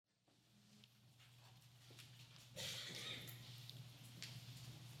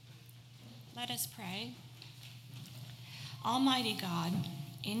Let us pray. Almighty God,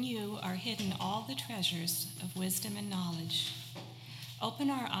 in you are hidden all the treasures of wisdom and knowledge.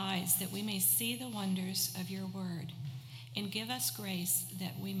 Open our eyes that we may see the wonders of your word, and give us grace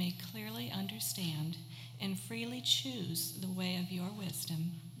that we may clearly understand and freely choose the way of your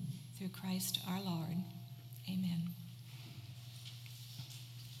wisdom. Through Christ our Lord. Amen.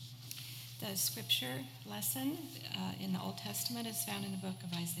 The scripture lesson in the Old Testament is found in the book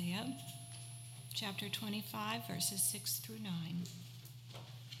of Isaiah, chapter 25, verses 6 through 9.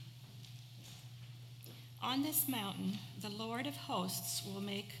 On this mountain, the Lord of hosts will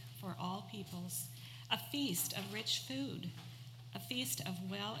make for all peoples a feast of rich food, a feast of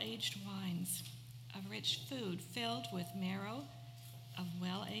well-aged wines, of rich food filled with marrow, of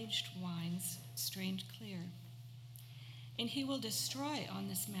well-aged wines strained clear. And he will destroy on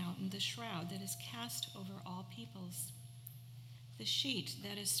this mountain the shroud that is cast over all peoples, the sheet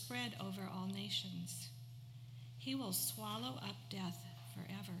that is spread over all nations. He will swallow up death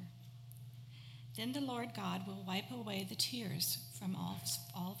forever. Then the Lord God will wipe away the tears from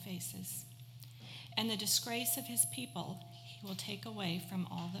all faces, and the disgrace of his people he will take away from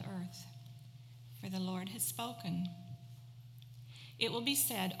all the earth. For the Lord has spoken. It will be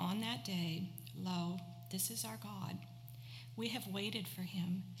said on that day, Lo, this is our God. We have waited for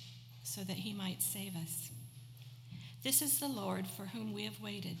him so that he might save us. This is the Lord for whom we have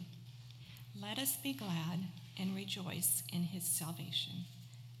waited. Let us be glad and rejoice in his salvation.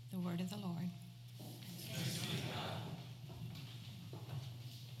 The word of the Lord. Thanks be to God.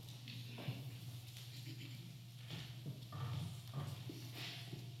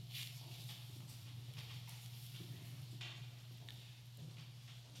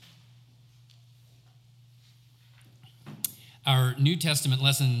 Our New Testament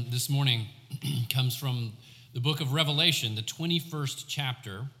lesson this morning comes from the book of Revelation, the 21st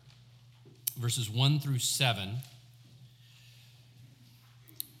chapter, verses 1 through 7.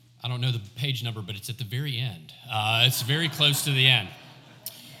 I don't know the page number, but it's at the very end. It's very close to the end.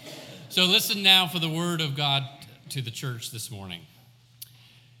 So listen now for the word of God to the church this morning.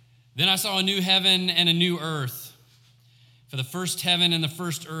 Then I saw a new heaven and a new earth, for the first heaven and the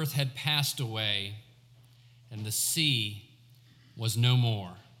first earth had passed away, and the sea was no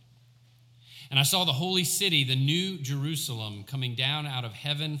more. And I saw the holy city, the new Jerusalem, coming down out of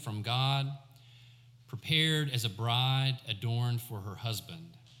heaven from God, prepared as a bride adorned for her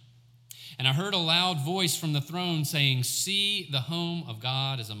husband. And I heard a loud voice from the throne saying, See, the home of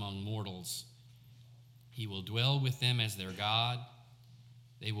God is among mortals. He will dwell with them as their God.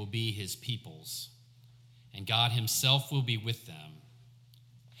 They will be his peoples, and God himself will be with them.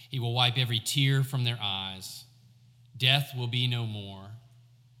 He will wipe every tear from their eyes. Death will be no more.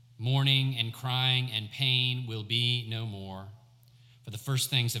 Mourning and crying and pain will be no more, for the first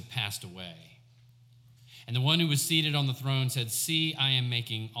things have passed away. And the one who was seated on the throne said, See, I am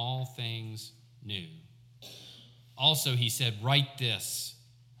making all things new. Also, he said, Write this,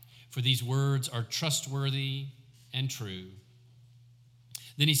 for these words are trustworthy and true.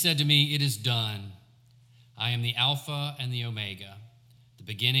 Then he said to me, It is done. I am the Alpha and the Omega, the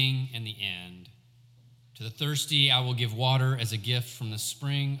beginning and the end. To the thirsty I will give water as a gift from the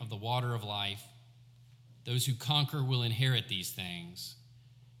spring of the water of life. Those who conquer will inherit these things,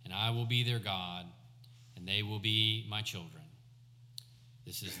 and I will be their God, and they will be my children.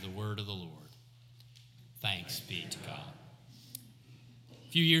 This is the word of the Lord. Thanks be to God.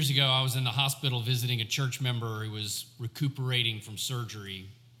 A few years ago, I was in the hospital visiting a church member who was recuperating from surgery.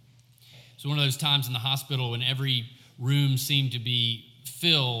 It was one of those times in the hospital when every room seemed to be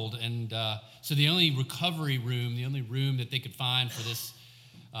filled, and so the only recovery room, the only room that they could find for this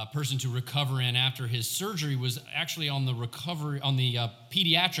person to recover in after his surgery was actually on the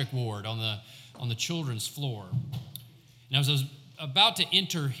pediatric ward, on the children's floor. And as I was about to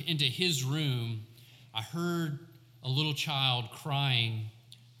enter into his room, I heard a little child crying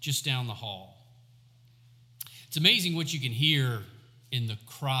just down the hall. It's amazing what you can hear in the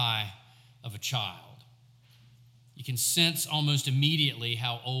cry of a child. You can sense almost immediately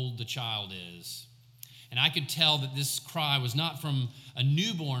how old the child is. And I could tell that this cry was not from a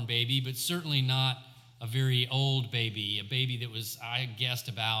newborn baby, but certainly not a very old baby, a baby that was, I guessed,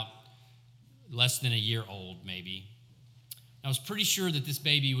 about less than a year old, maybe. I was pretty sure that this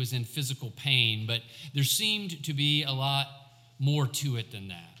baby was in physical pain, but there seemed to be a lot more to it than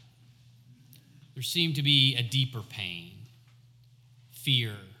that. There seemed to be a deeper pain,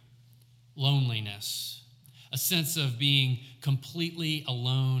 fear, loneliness, a sense of being completely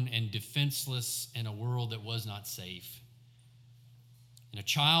alone and defenseless in a world that was not safe. In a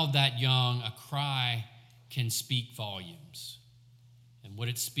child that young, a cry can speak volumes. And and what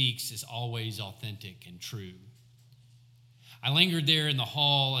it speaks is always authentic and true. I lingered there in the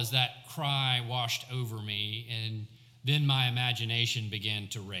hall as that cry washed over me, and then my imagination began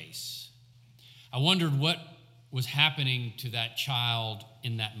to race. I wondered what was happening to that child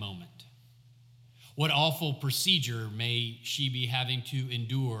in that moment. What awful procedure may she be having to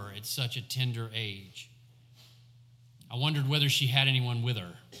endure at such a tender age? I wondered whether she had anyone with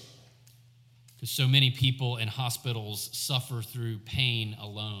her, because so many people in hospitals suffer through pain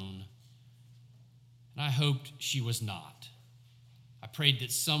alone. And I hoped she was not. I prayed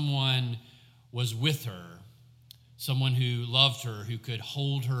that someone was with her, someone who loved her, who could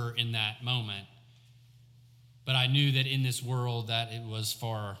hold her in that moment. But I knew that in this world that it was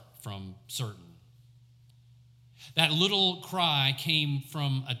far from certain. That little cry came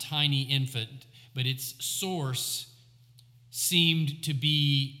from a tiny infant, but its source seemed to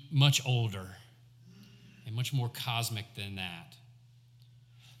be much older and much more cosmic than that.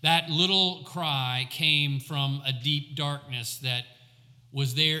 That little cry came from a deep darkness that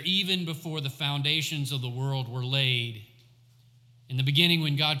was there even before the foundations of the world were laid. In the beginning,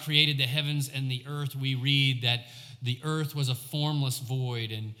 when God created the heavens and the earth, we read that the earth was a formless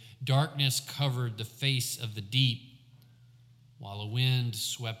void and darkness covered the face of the deep, while a wind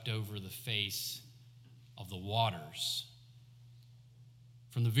swept over the face of the waters.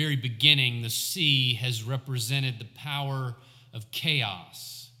 From the very beginning, the sea has represented the power of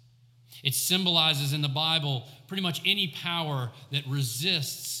chaos. It symbolizes in the Bible pretty much any power that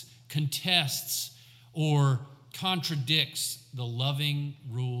resists, contests, or contradicts the loving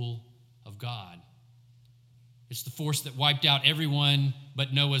rule of God. It's the force that wiped out everyone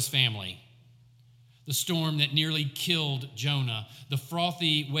but Noah's family. The storm that nearly killed Jonah, the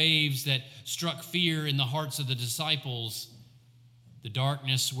frothy waves that struck fear in the hearts of the disciples, the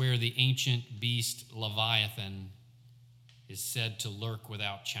darkness where the ancient beast Leviathan is said to lurk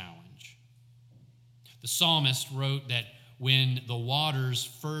without challenge. The psalmist wrote that when the waters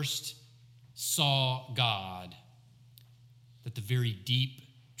first saw God, that the very deep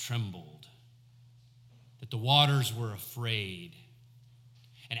trembled, that the waters were afraid.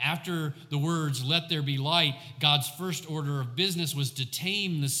 And after the words, "Let there be light," God's first order of business was to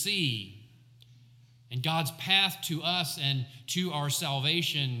tame the sea. And God's path to us and to our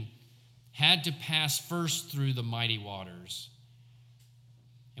salvation had to pass first through the mighty waters.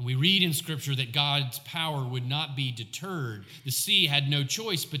 And we read in Scripture that God's power would not be deterred. The sea had no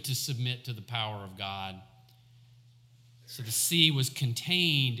choice but to submit to the power of God. So the sea was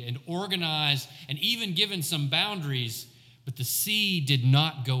contained and organized and even given some boundaries, but the sea did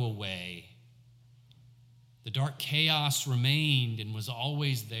not go away. The dark chaos remained and was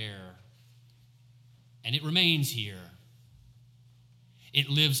always there. And it remains here. It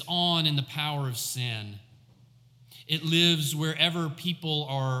lives on in the power of sin. It lives wherever people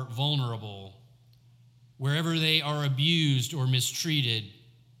are vulnerable, wherever they are abused or mistreated,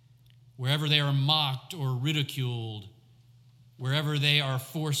 wherever they are mocked or ridiculed, wherever they are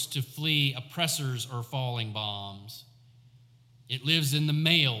forced to flee oppressors or falling bombs. It lives in the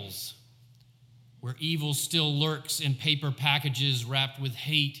mails, where evil still lurks in paper packages wrapped with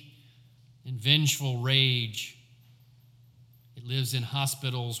hate and vengeful rage. It lives in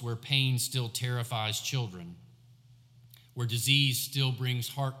hospitals where pain still terrifies children, where disease still brings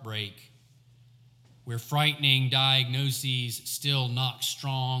heartbreak, where frightening diagnoses still knock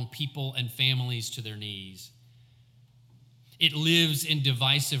strong people and families to their knees. It lives in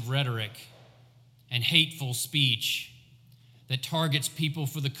divisive rhetoric and hateful speech that targets people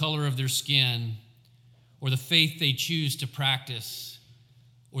for the color of their skin, or the faith they choose to practice,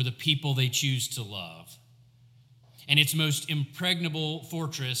 or the people they choose to love. And its most impregnable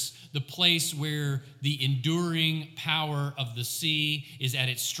fortress, the place where the enduring power of the sea is at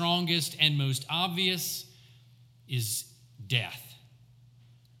its strongest and most obvious, is death.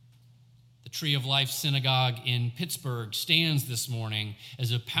 The Tree of Life Synagogue in Pittsburgh stands this morning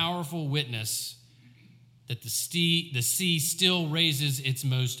as a powerful witness that the sea still raises its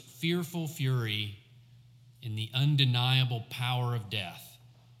most fearful fury in the undeniable power of death,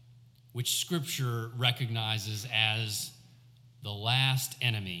 which Scripture recognizes as the last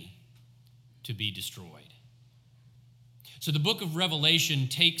enemy to be destroyed. So the book of Revelation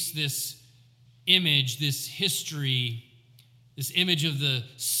takes this image, this history, this image of the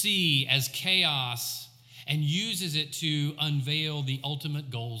sea as chaos, and uses it to unveil the ultimate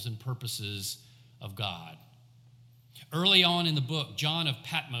goals and purposes of God. Early on in the book, John of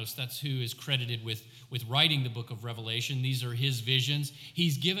Patmos, that's who is credited with writing the book of Revelation. These are his visions.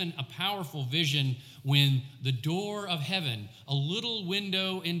 He's given a powerful vision when the door of heaven, a little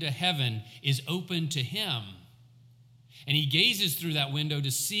window into heaven, is open to him. And he gazes through that window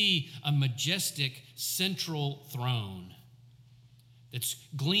to see a majestic central throne that's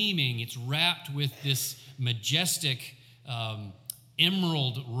gleaming. It's wrapped with this majestic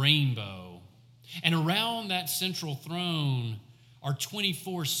emerald rainbow. And around that central throne are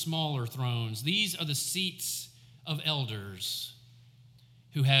 24 smaller thrones. These are the seats of elders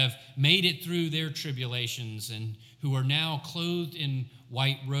who have made it through their tribulations and who are now clothed in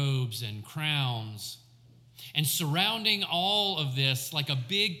white robes and crowns. And surrounding all of this, like a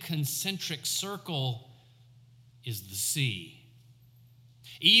big concentric circle, is the sea.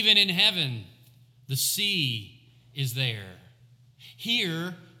 Even in heaven, the sea is there.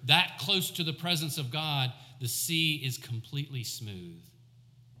 Here, that close to the presence of God, the sea is completely smooth.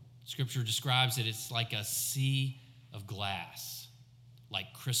 Scripture describes it, it's like a sea of glass,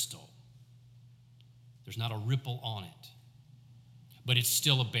 like crystal. There's not a ripple on it, but it's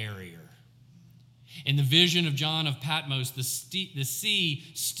still a barrier. In the vision of John of Patmos, the sea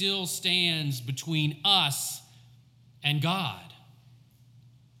still stands between us and God,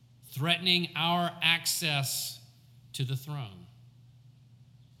 threatening our access to the throne.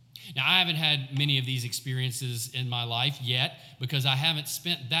 Now, I haven't had many of these experiences in my life yet because I haven't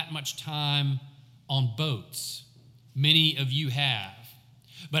spent that much time on boats. Many of you have.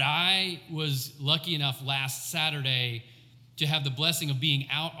 But I was lucky enough last Saturday to have the blessing of being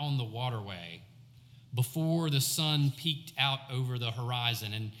out on the waterway before the sun peeked out over the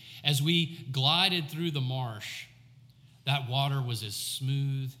horizon. And as we glided through the marsh, that water was as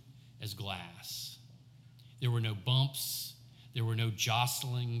smooth as glass. There were no bumps, there were no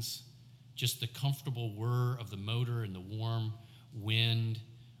jostlings, just the comfortable whir of the motor and the warm wind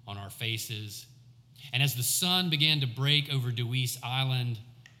on our faces. And as the sun began to break over Deweese Island,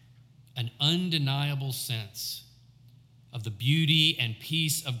 an undeniable sense of the beauty and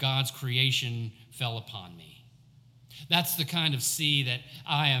peace of God's creation fell upon me. That's the kind of sea that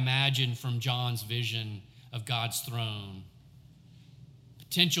I imagine from John's vision of God's throne.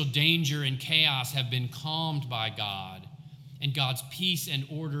 Potential danger and chaos have been calmed by God, and God's peace and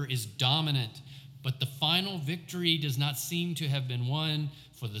order is dominant, but the final victory does not seem to have been won,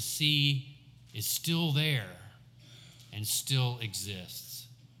 for the sea is still there and still exists.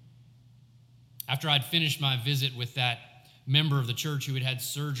 After I'd finished my visit with that member of the church who had had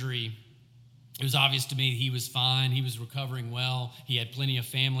surgery, it was obvious to me he was fine. He was recovering well. He had plenty of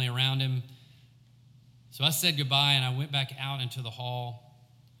family around him. So I said goodbye, and I went back out into the hall.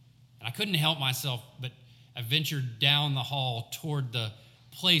 And I couldn't help myself, but I ventured down the hall toward the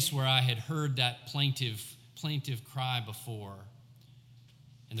place where I had heard that plaintive cry before.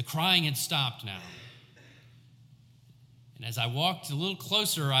 And the crying had stopped now. And as I walked a little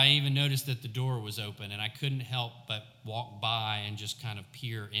closer, I even noticed that the door was open, and I couldn't help but walk by and just kind of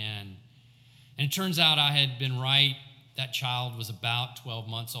peer in. And it turns out I had been right. That child was about 12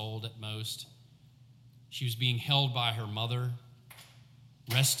 months old at most. She was being held by her mother,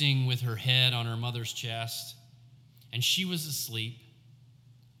 resting with her head on her mother's chest, and she was asleep.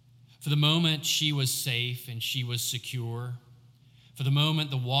 For the moment, she was safe and she was secure. For the moment,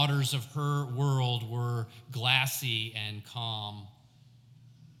 the waters of her world were glassy and calm,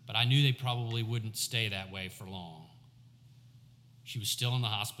 but I knew they probably wouldn't stay that way for long. She was still in the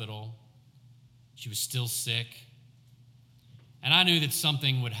hospital. She was still sick. And I knew that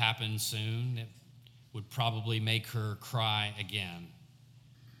something would happen soon that would probably make her cry again.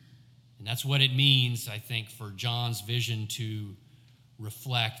 And that's what it means, I think, for John's vision to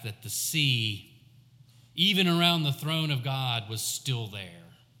reflect that the sea, even around the throne of God, was still there.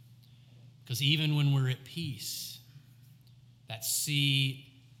 Because even when we're at peace, that sea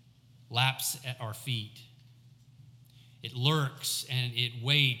laps at our feet. It lurks and it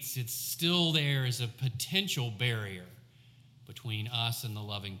waits. It's still there as a potential barrier between us and the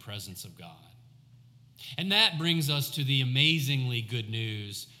loving presence of God. And that brings us to the amazingly good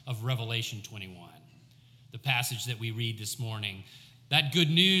news of Revelation 21, the passage that we read this morning. That good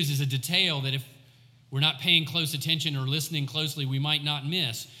news is a detail that if we're not paying close attention or listening closely, we might not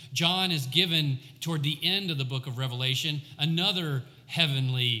miss. John is given, toward the end of the book of Revelation, another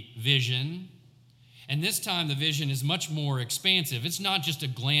heavenly vision. And this time the vision is much more expansive. It's not just a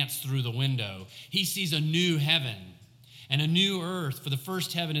glance through the window. He sees a new heaven and a new earth, for the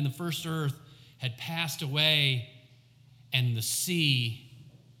first heaven and the first earth had passed away, and the sea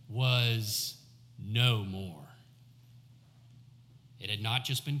was no more. It had not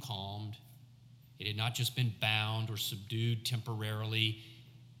just been calmed. It had not just been bound or subdued temporarily.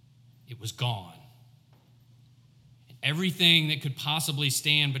 It was gone. And everything that could possibly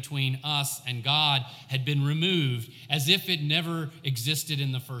stand between us and God had been removed, as if it never existed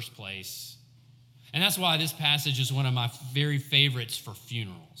in the first place. And that's why this passage is one of my very favorites for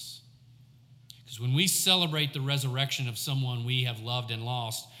funerals. Because when we celebrate the resurrection of someone we have loved and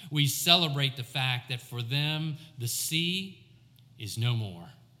lost, we celebrate the fact that for them, the sea is no more.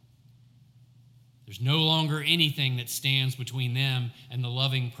 There's no longer anything that stands between them and the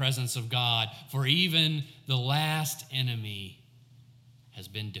loving presence of God, for even the last enemy has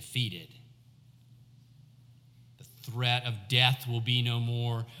been defeated. The threat of death will be no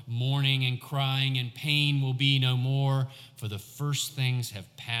more. Mourning and crying and pain will be no more, for the first things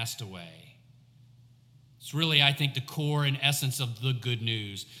have passed away. It's really, I think, the core and essence of the good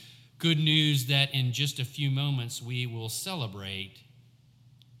news. Good news that in just a few moments we will celebrate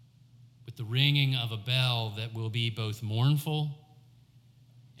with the ringing of a bell that will be both mournful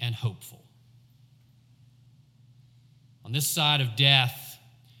and hopeful. On this side of death,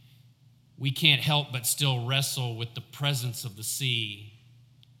 we can't help but still wrestle with the presence of the sea.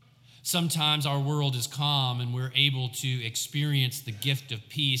 Sometimes our world is calm and we're able to experience the gift of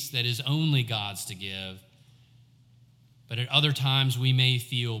peace that is only God's to give. But at other times we may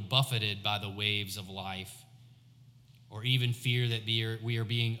feel buffeted by the waves of life, or even fear that we are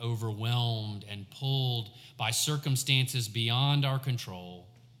being overwhelmed and pulled by circumstances beyond our control,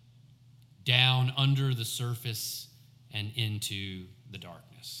 down under the surface and into the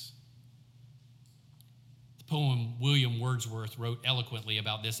darkness. The poem William Wordsworth wrote eloquently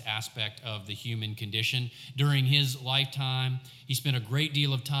about this aspect of the human condition. During his lifetime, he spent a great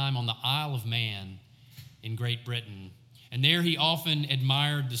deal of time on the Isle of Man in Great Britain. And there he often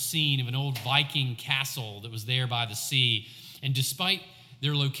admired the scene of an old Viking castle that was there by the sea. And despite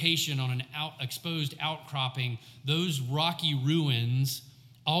their location on an exposed outcropping, those rocky ruins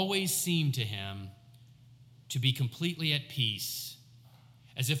always seemed to him to be completely at peace,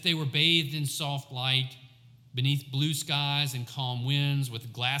 as if they were bathed in soft light, beneath blue skies and calm winds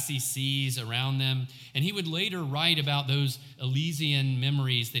with glassy seas around them. And he would later write about those Elysian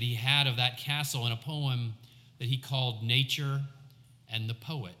memories that he had of that castle in a poem that he called Nature and the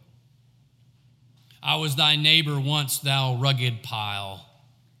Poet. I was thy neighbor once, thou rugged pile.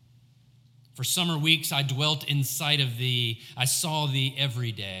 For summer weeks I dwelt in sight of thee. I saw thee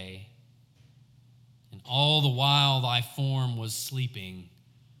every day. And all the while thy form was sleeping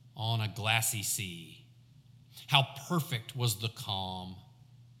on a glassy sea. How perfect was the calm.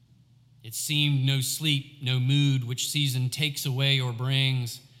 It seemed no sleep, no mood which season takes away or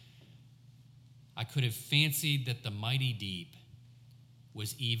brings. I could have fancied that the mighty deep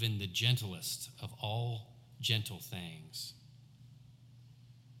was even the gentlest of all gentle things.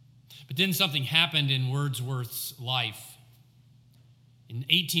 But then something happened in Wordsworth's life. In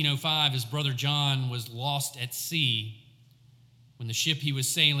 1805, his brother John was lost at sea when the ship he was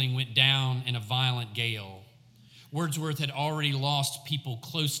sailing went down in a violent gale. Wordsworth had already lost people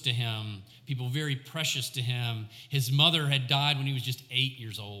close to him, people very precious to him. His mother had died when he was just 8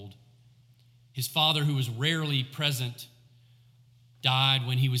 years old. His father, who was rarely present, died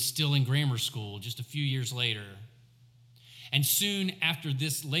when he was still in grammar school, just a few years later. And soon after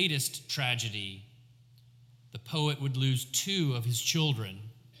this latest tragedy, the poet would lose 2 of his children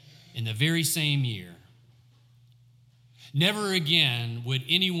in the very same year. Never again would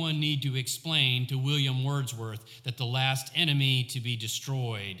anyone need to explain to William Wordsworth that the last enemy to be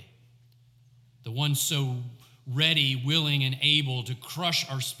destroyed, the one so ready, willing, and able to crush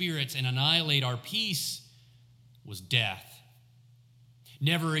our spirits and annihilate our peace, was death.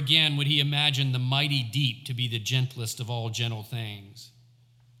 Never again would he imagine the mighty deep to be the gentlest of all gentle things.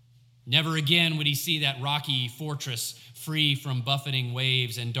 Never again would he see that rocky fortress free from buffeting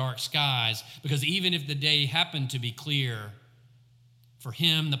waves and dark skies, because even if the day happened to be clear, for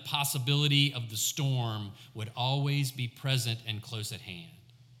him the possibility of the storm would always be present and close at hand.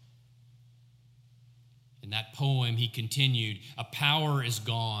 In that poem, he continued, "A power is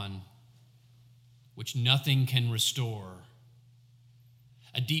gone, which nothing can restore.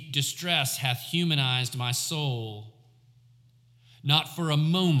 A deep distress hath humanized my soul. Not for a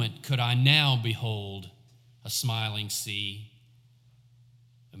moment could I now behold a smiling sea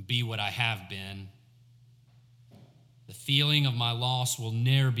and be what I have been. The feeling of my loss will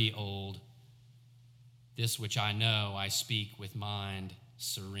ne'er be old. This which I know, I speak with mind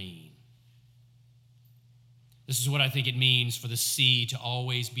serene." This is what I think it means for the sea to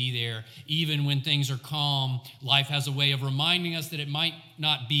always be there. Even when things are calm, life has a way of reminding us that it might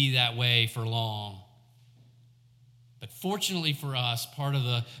not be that way for long. But fortunately for us, part of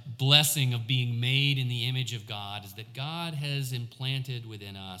the blessing of being made in the image of God is that God has implanted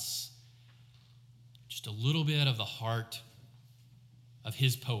within us just a little bit of the heart of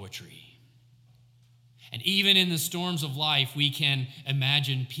his poetry. And even in the storms of life, we can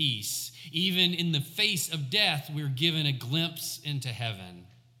imagine peace. Even in the face of death, we're given a glimpse into heaven.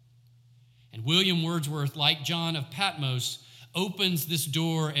 And William Wordsworth, like John of Patmos, opens this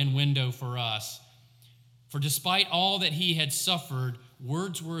door and window for us. For despite all that he had suffered,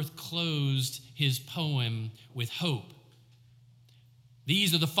 Wordsworth closed his poem with hope.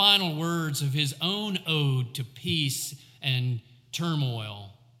 These are the final words of his own ode to peace and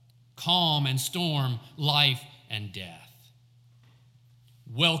turmoil, calm and storm, life and death.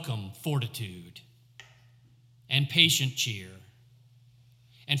 Welcome fortitude and patient cheer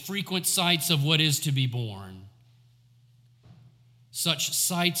and frequent sights of what is to be born. Such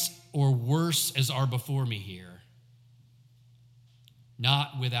sights or worse as are before me here.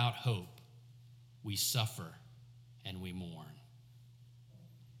 Not without hope we suffer and we mourn.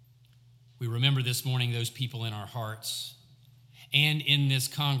 We remember this morning those people in our hearts and in this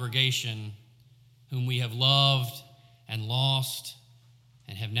congregation whom we have loved and lost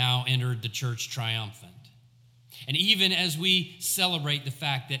and have now entered the church triumphant. And even as we celebrate the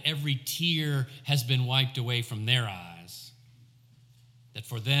fact that every tear has been wiped away from their eyes, that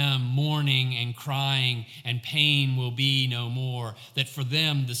for them mourning and crying and pain will be no more, that for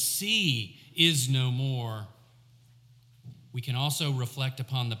them the sea is no more, we can also reflect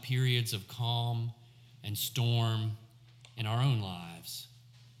upon the periods of calm and storm in our own lives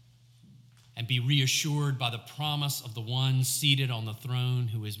and be reassured by the promise of the one seated on the throne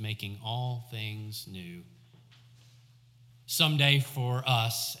who is making all things new. Someday for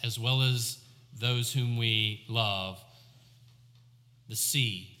us, as well as those whom we love, the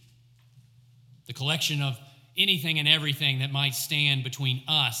sea, the collection of anything and everything that might stand between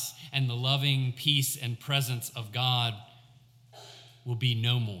us and the loving peace and presence of God, will be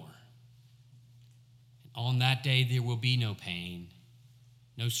no more. On that day, there will be no pain,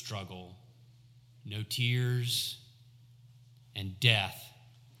 no struggle, no tears, and death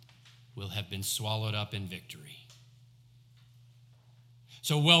will have been swallowed up in victory.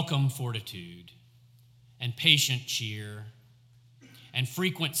 So welcome fortitude and patient cheer and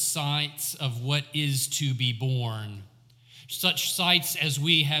frequent sights of what is to be born, such sights as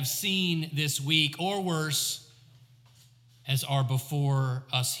we have seen this week, or worse, as are before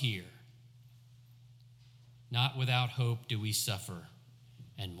us here. Not without hope do we suffer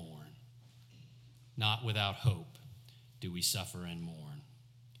and mourn. Not without hope do we suffer and mourn.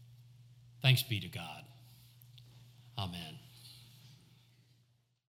 Thanks be to God. Amen.